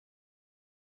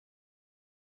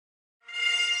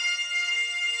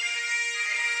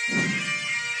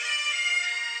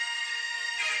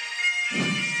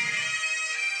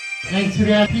And to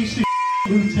that piece of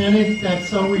lieutenant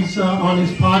that's always on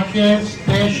his podcast,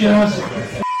 bash us,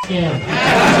 him.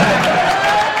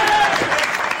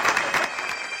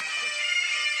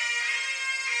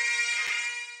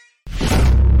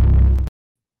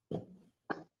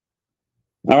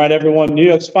 All right, everyone. New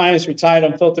York's finest retired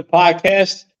unfiltered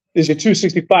podcast. This is your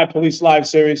 265 Police Live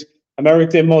series. I'm Eric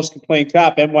Din, most complaint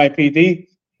cop, NYPD,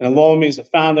 and along with me is the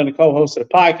founder and the co-host of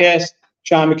the podcast,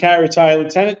 Sean McCarry, retired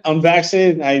lieutenant,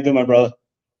 unvaccinated. How you doing, my brother?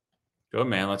 Good,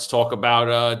 man. Let's talk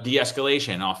about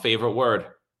de-escalation, our favorite word,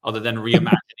 other than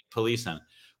reimagining policing.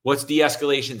 What's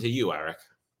de-escalation to you, Eric?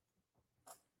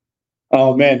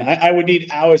 Oh, man, I would need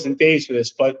hours and days for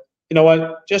this, but you know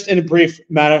what? Just in a brief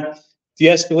manner,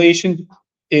 de-escalation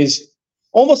is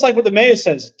almost like what the mayor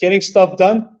says, getting stuff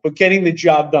done, but getting the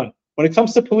job done. When it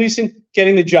comes to policing,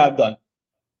 getting the job done.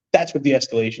 That's what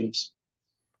de-escalation is.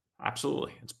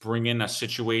 Absolutely. It's bringing a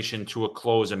situation to a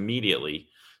close immediately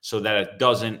so that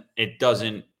it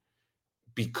doesn't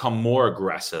become more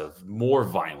aggressive, more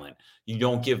violent. You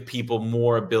don't give people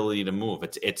more ability to move.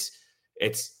 It's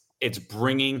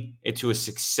bringing it to a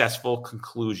successful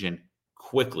conclusion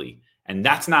quickly. And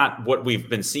that's not what we've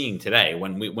been seeing today.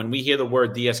 When we hear the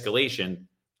word de-escalation,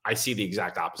 I see the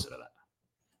exact opposite of that.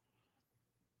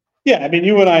 Yeah, I mean,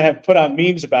 you and I have put out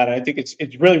memes about it. I think it's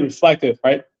really reflective,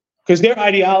 right? Because their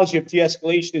ideology of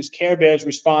de-escalation is Care Bears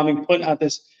responding, putting out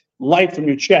this light from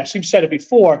your chest. You've said it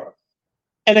before.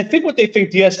 And I think what they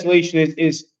think de-escalation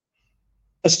is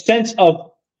a sense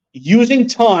of using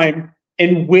time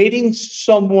and waiting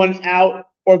someone out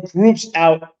or groups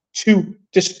out to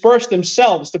disperse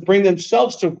themselves, to bring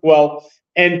themselves to well,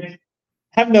 and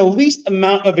having the least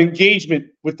amount of engagement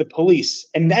with the police.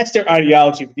 And that's their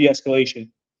ideology of de-escalation,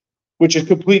 which is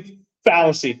complete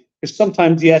fallacy, because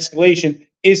sometimes de-escalation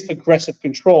is aggressive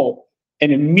control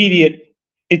and immediate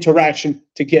interaction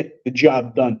to get the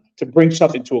job done, to bring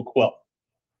something to a quell.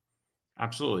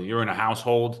 Absolutely. You're in a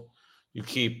household, you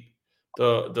keep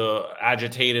the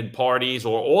agitated parties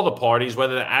or all the parties,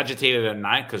 whether they're agitated or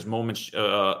not, because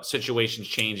situations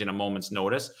change in a moment's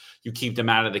notice. You keep them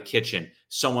out of the kitchen.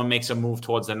 Someone makes a move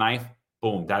towards the knife.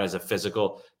 Boom, that is a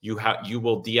physical. You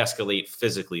will de-escalate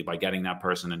physically by getting that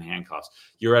person in handcuffs.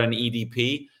 You're at an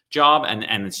EDP job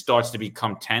and it starts to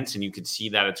become tense and you can see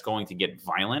that it's going to get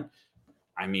violent.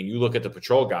 I mean, you look at the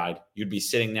patrol guide, you'd be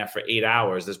sitting there for 8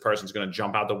 hours. This person's going to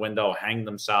jump out the window, hang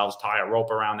themselves, tie a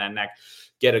rope around their neck,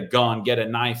 get a gun, get a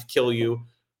knife, kill you.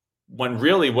 When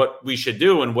really what we should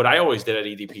do, and what I always did at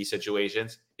EDP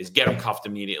situations, is get them cuffed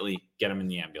immediately, get them in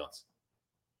the ambulance.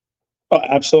 Oh,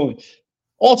 absolutely.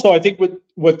 Also, I think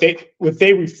what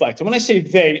they reflect, and when I say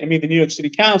they, I mean the New York City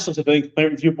Council, the Building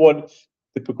Complaint Review Board,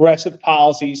 the progressive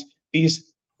policies,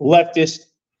 these leftist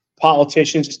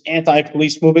politicians, this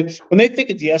anti-police movement. When they think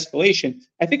of de-escalation,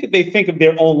 I think that they think of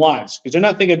their own lives, because they're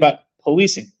not thinking about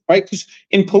policing, right? Because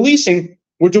in policing,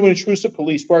 we're doing intrusive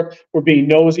police work, we're being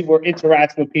nosy, we're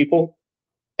interacting with people.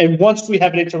 And once we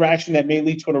have an interaction that may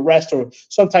lead to an arrest or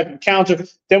some type of encounter,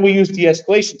 then we use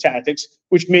de-escalation tactics,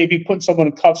 which may be putting someone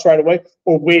in cuffs right away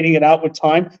or waiting it out with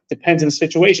time. Depends on the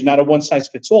situation, not a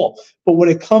one-size-fits-all. But when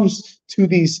it comes to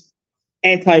these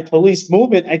anti-police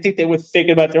movement, I think they were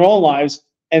thinking about their own lives.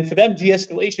 And for them,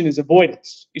 de-escalation is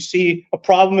avoidance. You see a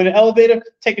problem in an elevator,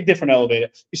 take a different elevator.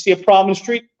 You see a problem in the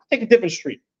street, take a different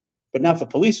street. But not for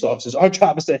police officers. Our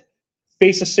job is to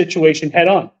face a situation head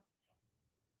on.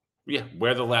 Yeah,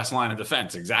 we're the last line of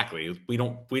defense. Exactly. We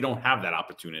don't have that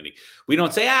opportunity. We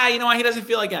don't say, he doesn't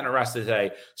feel like getting arrested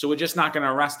today, so we're just not going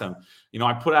to arrest him.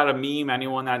 I put out a meme.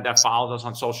 Anyone that follows us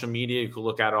on social media, you can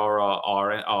look at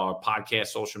our podcast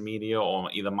social media or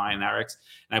either mine and Eric's.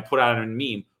 And I put out a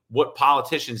meme. What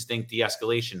politicians think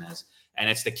de-escalation is? And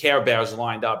it's the Care Bears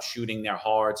lined up shooting their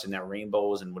hearts and their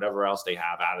rainbows and whatever else they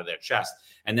have out of their chest.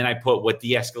 And then I put what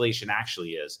de-escalation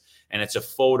actually is. And it's a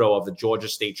photo of the Georgia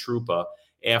State Trooper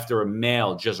after a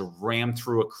male just rammed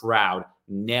through a crowd,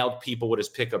 nailed people with his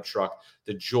pickup truck.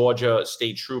 The Georgia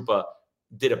State Trooper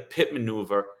did a pit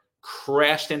maneuver,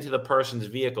 crashed into the person's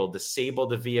vehicle, disabled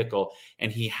the vehicle,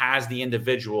 and he has the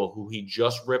individual who he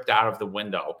just ripped out of the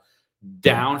window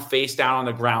face down on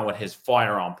the ground with his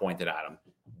firearm pointed at him.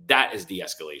 That is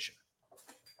de-escalation.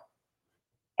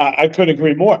 I couldn't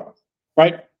agree more,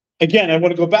 right? Again, I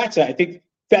want to go back to that. I think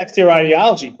that's their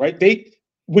ideology, right?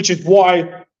 Which is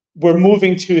why we're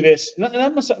moving to this. Let me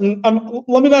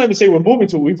not even say we're moving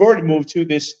to. We've already moved to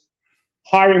this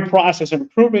hiring process and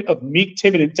recruitment of meek,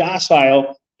 timid, and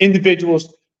docile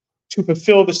individuals to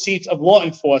fulfill the seats of law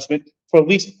enforcement for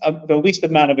the least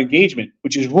amount of engagement,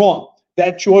 which is wrong.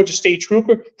 That Georgia State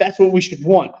Trooper, that's what we should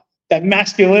want. that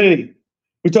masculinity.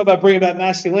 We talk about bringing that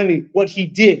masculinity, what he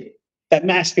did, that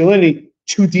masculinity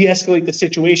to de-escalate the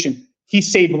situation. He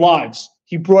saved lives.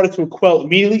 He brought it to a quell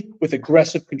immediately with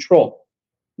aggressive control,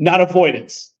 not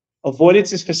avoidance.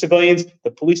 Avoidance is for civilians.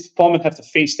 The police department have to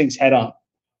face things head on.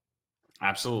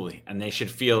 Absolutely. And they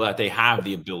should feel that they have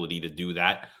the ability to do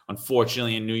that.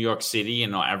 Unfortunately, in New York City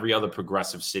and every other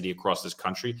progressive city across this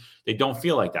country, they don't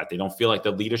feel like that. They don't feel like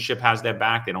the leadership has their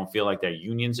back. They don't feel like their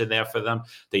unions are there for them.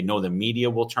 They know the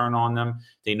media will turn on them.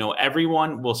 They know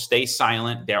everyone will stay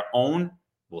silent. Their own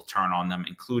will turn on them,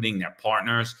 including their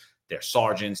partners, their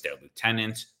sergeants, their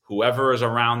lieutenants, whoever is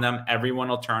around them. Everyone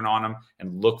will turn on them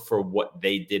and look for what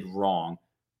they did wrong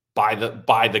by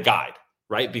the guide.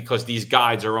 Right? Because these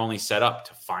guides are only set up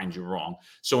to find you wrong.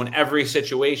 So in every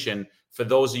situation, for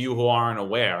those of you who aren't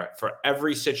aware, for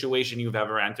every situation you've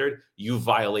ever entered, you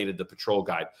violated the patrol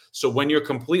guide. So when you're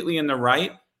completely in the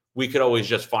right, we could always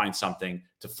just find something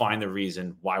to find the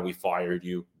reason why we fired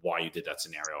you, why you did that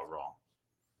scenario wrong.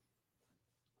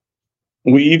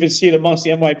 We even see it amongst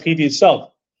the NYPD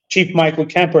itself. Chief Michael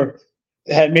Kemper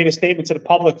had made a statement to the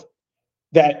public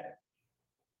that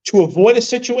to avoid a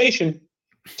situation,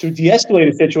 to de-escalate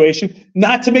a situation,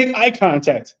 not to make eye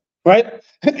contact, right?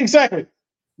 Exactly.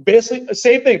 Basically, the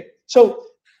same thing. So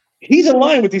he's in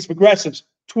line with these progressives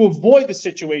to avoid the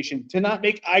situation, to not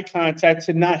make eye contact,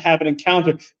 to not have an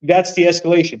encounter. That's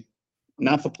de-escalation,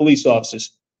 not for police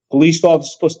officers. Police officers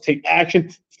are supposed to take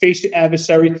action, face the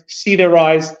adversary, see their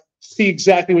eyes, see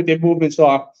exactly what their movements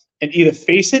are, and either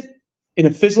face it in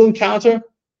a physical encounter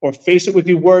or face it with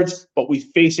your words, but we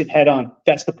face it head on.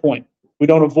 That's the point. We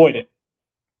don't avoid it.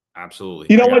 Absolutely.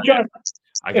 You know what, John?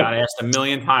 I got asked a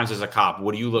million times as a cop,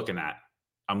 what are you looking at?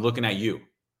 I'm looking at you.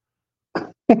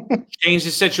 Change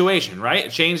the situation, right?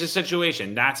 Change the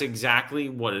situation. That's exactly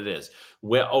what it is.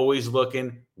 We're always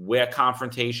looking. We're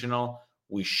confrontational.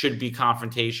 We should be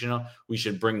confrontational. We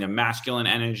should bring the masculine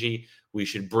energy. We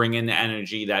should bring in the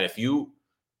energy that if you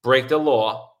break the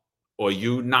law or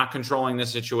you not controlling the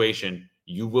situation,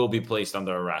 you will be placed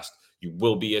under arrest. You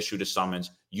will be issued a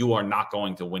summons. You are not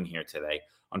going to win here today.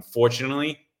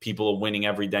 Unfortunately, people are winning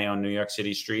every day on New York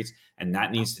City streets, and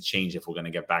that needs to change if we're going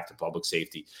to get back to public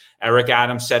safety. Eric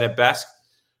Adams said it best.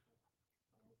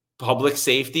 Public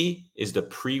safety is the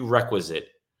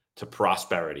prerequisite to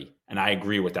prosperity, and I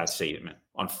agree with that statement.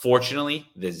 Unfortunately,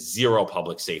 there's zero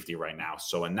public safety right now,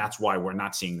 and that's why we're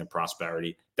not seeing the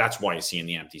prosperity. That's why you're seeing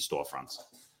the empty storefronts.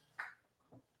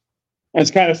 And it's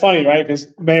kind of funny, right? Because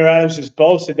Mayor Adams just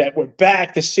boasted that we're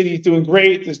back. The city's doing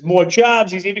great. There's more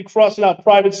jobs. He's even crossing out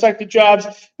private sector jobs.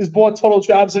 There's more total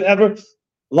jobs than ever.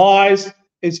 Lies.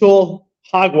 It's all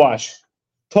hogwash.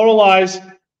 Total lies.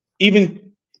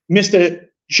 Even Mr.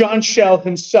 John Schell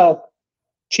himself,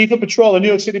 Chief of Patrol of the New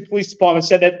York City Police Department,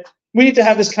 said that we need to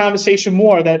have this conversation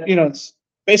more, that, it's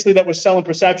basically that we're selling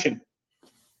perception.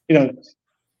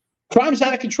 Crime's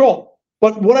out of control.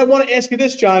 But what I want to ask you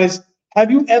this, John, is, have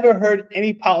you ever heard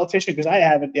any politician, because I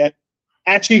haven't yet,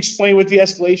 actually explain what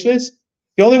de-escalation is?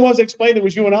 The only ones that explained it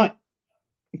was you and I.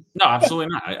 No, absolutely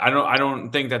not. I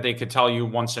don't think that they could tell you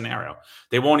one scenario.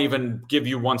 They won't even give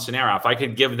you one scenario. If I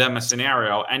could give them a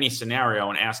scenario, any scenario,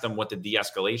 and ask them what the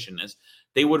de-escalation is,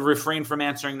 they would refrain from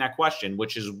answering that question,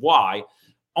 which is why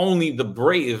only the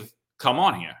brave come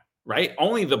on here, right?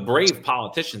 Only the brave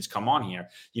politicians come on here.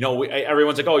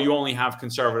 Everyone's like, oh, you only have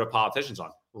conservative politicians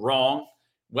on. Wrong.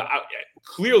 Well,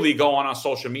 clearly go on our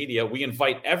social media. We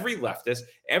invite every leftist,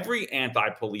 every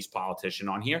anti-police politician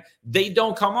on here. They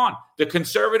don't come on. The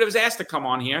conservatives ask to come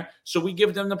on here, so we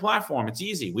give them the platform. It's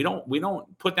easy. We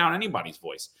don't put down anybody's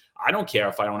voice. I don't care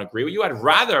if I don't agree with you. I'd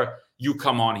rather you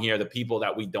come on here, the people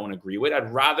that we don't agree with.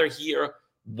 I'd rather hear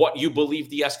what you believe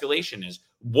de-escalation is,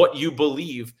 what you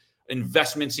believe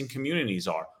investments in communities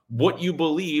are, what you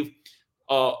believe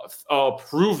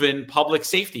proven public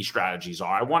safety strategies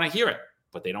are. I want to hear it.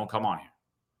 But they don't come on here.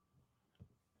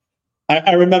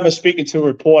 I remember speaking to a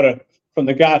reporter from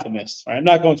the Gothamist. Right? I'm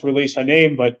not going to release her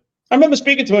name, but I remember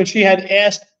speaking to her, and she had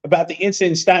asked about the incident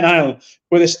in Staten Island,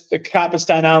 where the cop in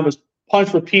Staten Island was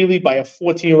punched repeatedly by a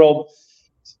 14-year-old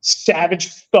savage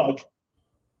thug,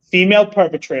 female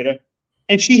perpetrator.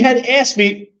 And she had asked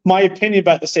me my opinion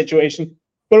about the situation,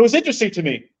 but it was interesting to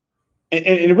me. And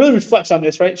it really reflects on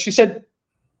this, right? She said,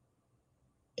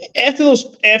 after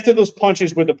those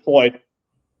punches were deployed,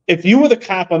 if you were the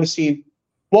cop on the scene,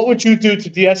 what would you do to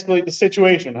de-escalate the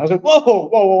situation? I was like,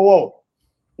 whoa.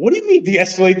 What do you mean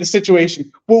de-escalate the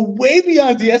situation? We're way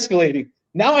beyond de-escalating.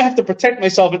 Now I have to protect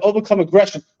myself and overcome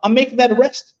aggression. I'm making that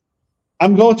arrest.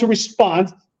 I'm going to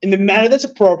respond in the manner that's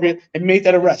appropriate and make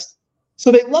that arrest.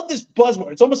 So they love this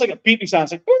buzzword. It's almost like a beeping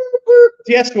sound. It's like,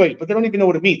 de-escalate, but they don't even know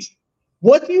what it means.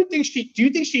 What do you think do you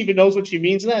think she even knows what she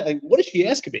means in that? Like, what is she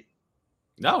asking me?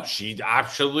 No, she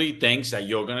actually thinks that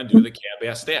you're going to do the Care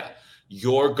Bear stare.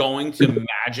 You're going to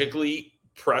magically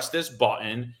press this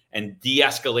button and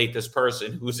de-escalate this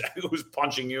person who's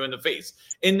punching you in the face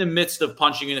in the midst of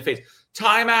punching you in the face.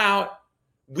 Time out.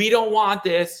 We don't want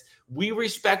this. We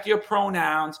respect your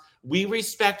pronouns. We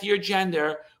respect your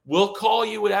gender. We'll call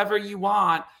you whatever you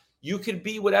want. You can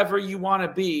be whatever you want to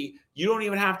be. You don't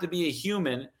even have to be a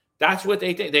human. That's what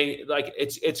they think. They like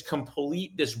it's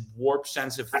complete this warped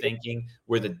sense of thinking.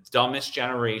 We're the dumbest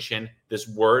generation. This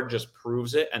word just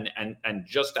proves it. And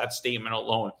just that statement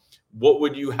alone. What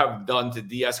would you have done to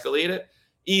de-escalate it?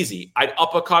 Easy. I'd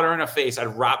uppercut her in the face.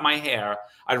 I'd wrap my hair.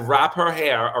 I'd wrap her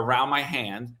hair around my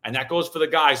hand. And that goes for the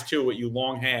guys too, with you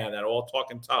long hair that all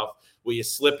talking tough, with your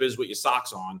slippers, with your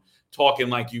socks on, talking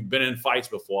like you've been in fights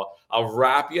before. I'll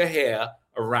wrap your hair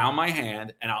around my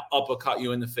hand and I'll uppercut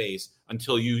you in the face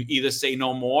until you either say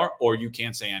no more or you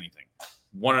can't say anything.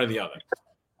 One or the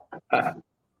other.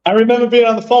 I remember being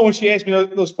on the phone when she asked me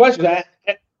those questions. I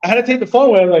had to take the phone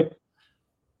away. I'm like,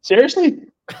 seriously?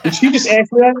 Did she just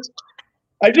ask me that?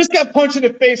 I just got punched in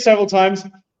the face several times.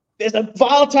 There's a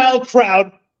volatile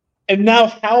crowd. And now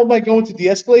how am I going to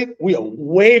de-escalate? We are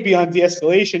way beyond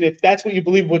de-escalation. If that's what you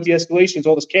believe what de-escalation is,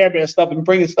 all this Care Bear stuff and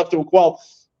bringing stuff to a quell,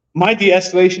 my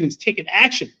de-escalation is taking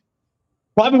action.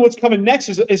 Probably what's coming next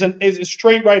is a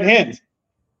straight right hand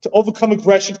to overcome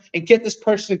aggression and get this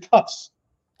person in cuffs.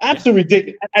 Absolutely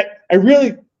ridiculous.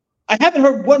 I haven't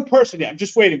heard one person yet. I'm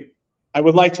just waiting. I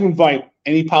would like to invite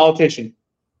any politician,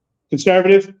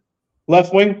 conservative,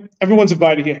 left wing, everyone's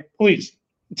invited here. Please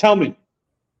tell me,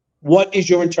 what is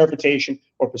your interpretation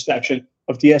or perception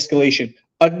of de-escalation?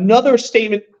 Another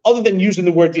statement other than using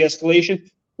the word de-escalation,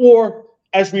 or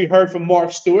as we heard from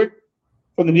Mark Stewart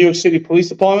from the New York City Police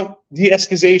Department,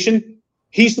 de-escalation.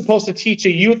 He's supposed to teach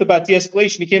a youth about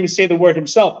de-escalation. He can't even say the word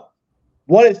himself.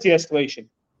 What is de-escalation?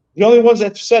 The only ones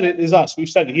that said it is us. We've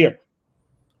said it here.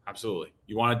 Absolutely.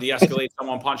 You want to de-escalate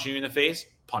someone punching you in the face?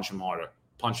 Punch him harder.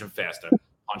 Punch him faster.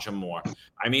 Punch him more.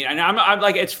 I mean, and I'm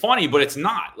like, it's funny, but it's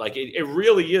not. Like, it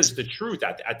really is the truth.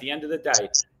 At the end of the day,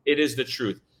 it is the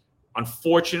truth.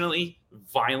 Unfortunately,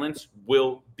 violence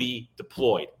will be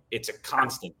deployed. It's a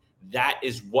constant. That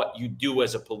is what you do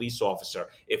as a police officer.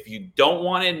 If you don't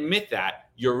want to admit that,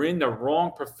 you're in the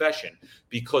wrong profession,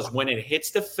 because when it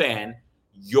hits the fan,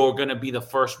 you're going to be the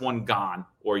first one gone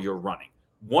or you're running.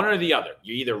 One or the other.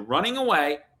 You're either running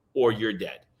away or you're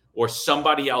dead, or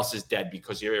somebody else is dead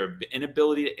because of your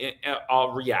inability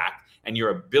to react. And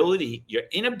your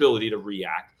inability to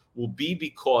react will be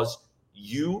because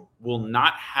you will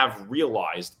not have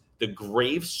realized the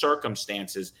grave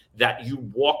circumstances that you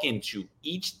walk into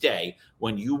each day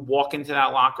when you walk into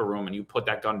that locker room and you put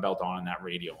that gun belt on and that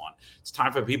radio on. It's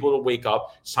time for people to wake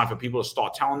up. It's time for people to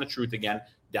start telling the truth again.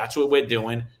 That's what we're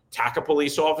doing. Attack a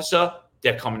police officer,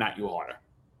 they're coming at you harder.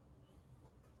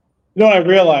 You know what I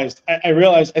realized?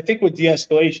 I think what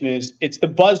de-escalation is, it's the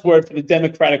buzzword for the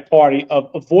Democratic Party of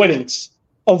avoidance.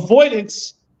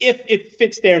 Avoidance if it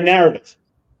fits their narrative.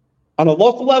 On a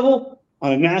local level,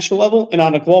 on a national level, and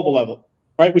on a global level,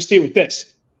 right? We see it with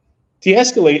this.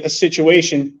 De-escalate a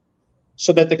situation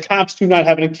so that the cops do not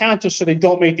have an encounter, so they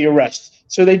don't make the arrest.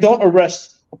 So they don't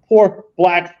arrest a poor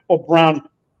black or brown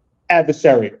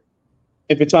adversary.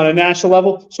 If it's on a national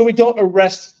level, so we don't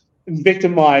arrest and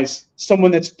victimize someone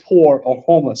that's poor or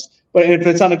homeless. But if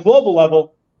it's on a global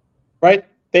level, right,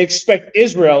 they expect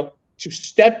Israel to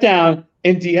step down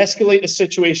and de-escalate a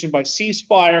situation by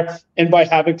ceasefire and by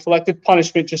having collective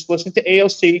punishment. Just listen to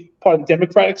AOC, part of the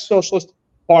Democratic Socialist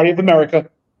Party of America,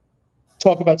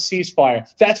 talk about ceasefire.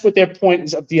 That's what their point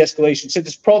is of de-escalation. Since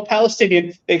it's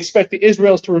pro-Palestinian, they expect the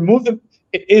Israel to remove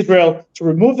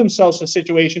themselves from the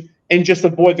situation and just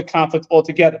avoid the conflict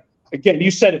altogether. Again, you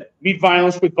said it. Meet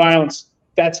violence with violence.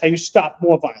 That's how you stop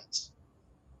more violence.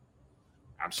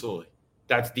 Absolutely.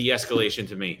 That's de-escalation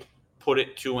to me. Put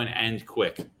it to an end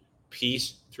quick.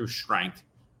 Peace through strength.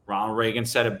 Ronald Reagan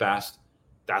said it best.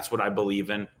 That's what I believe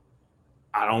in.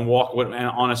 I don't walk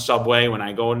on a subway when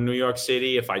I go to New York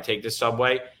City. If I take the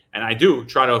subway, and I do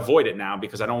try to avoid it now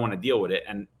because I don't want to deal with it.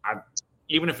 And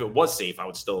even if it was safe, I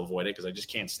would still avoid it because I just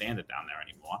can't stand it down there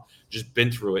anymore. Just been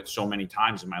through it so many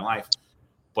times in my life.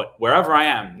 But wherever I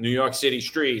am, New York City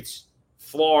streets,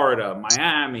 Florida,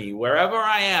 Miami, wherever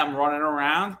I am running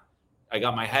around, I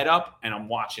got my head up and I'm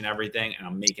watching everything and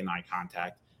I'm making eye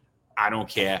contact. I don't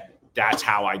care. That's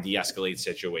how I de-escalate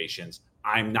situations.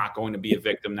 I'm not going to be a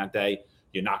victim that day.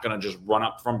 You're not going to just run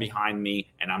up from behind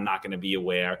me and I'm not going to be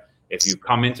aware. If you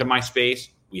come into my space,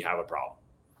 we have a problem.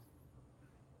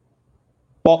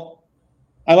 Well,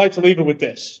 I like to leave it with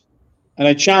this. And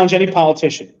I challenge any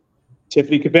politician,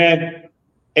 Tiffany Caban,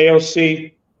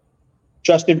 AOC,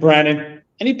 Justin Brannan,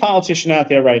 any politician out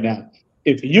there right now,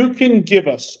 if you can give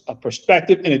us a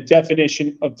perspective and a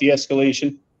definition of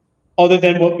de-escalation other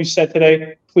than what we said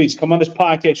today, please come on this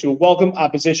podcast. You're welcome.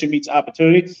 Opposition meets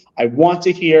opportunity. I want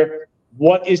to hear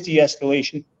what is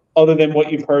de-escalation other than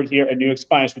what you've heard here at New York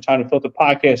Spines for Time to Filter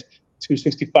Podcast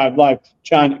 265 Live.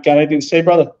 John, got anything to say,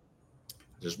 brother?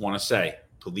 I just want to say,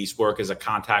 police work is a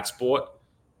contact sport.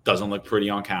 Doesn't look pretty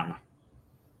on camera.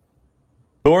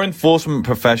 Law enforcement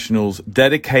professionals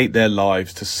dedicate their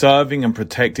lives to serving and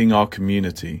protecting our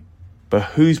community. But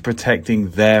who's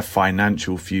protecting their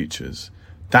financial futures?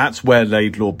 That's where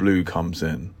Laidlaw Blue comes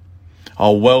in.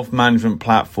 Our wealth management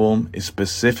platform is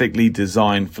specifically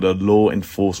designed for the law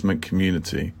enforcement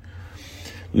community.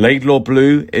 Laidlaw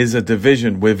Blue is a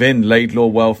division within Laidlaw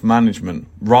Wealth Management,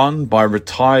 run by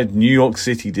retired New York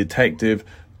City detective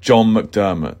John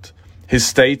McDermott. His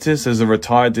status as a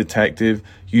retired detective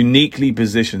uniquely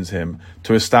positions him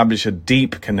to establish a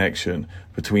deep connection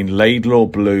between Laidlaw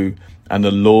Blue and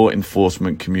the law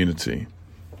enforcement community.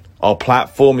 Our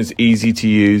platform is easy to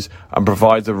use and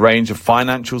provides a range of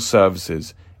financial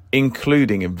services,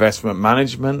 including investment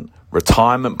management,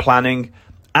 retirement planning,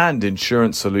 and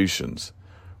insurance solutions.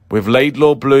 With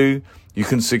Laidlaw Blue, you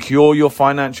can secure your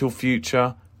financial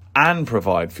future and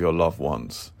provide for your loved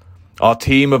ones. Our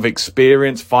team of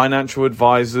experienced financial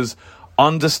advisors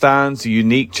understands the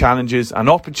unique challenges and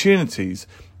opportunities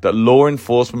that law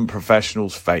enforcement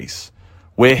professionals face.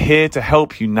 We're here to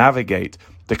help you navigate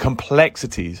the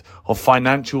complexities of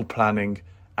financial planning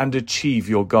and achieve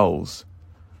your goals.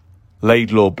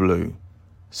 Laidlaw Blue.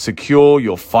 Secure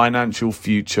your financial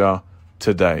future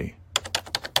today.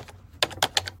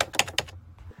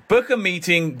 Book a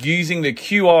meeting using the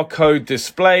QR code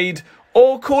displayed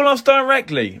or call us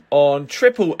directly on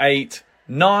 888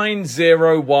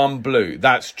 901 Blue.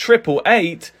 That's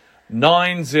 888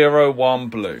 901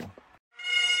 Blue.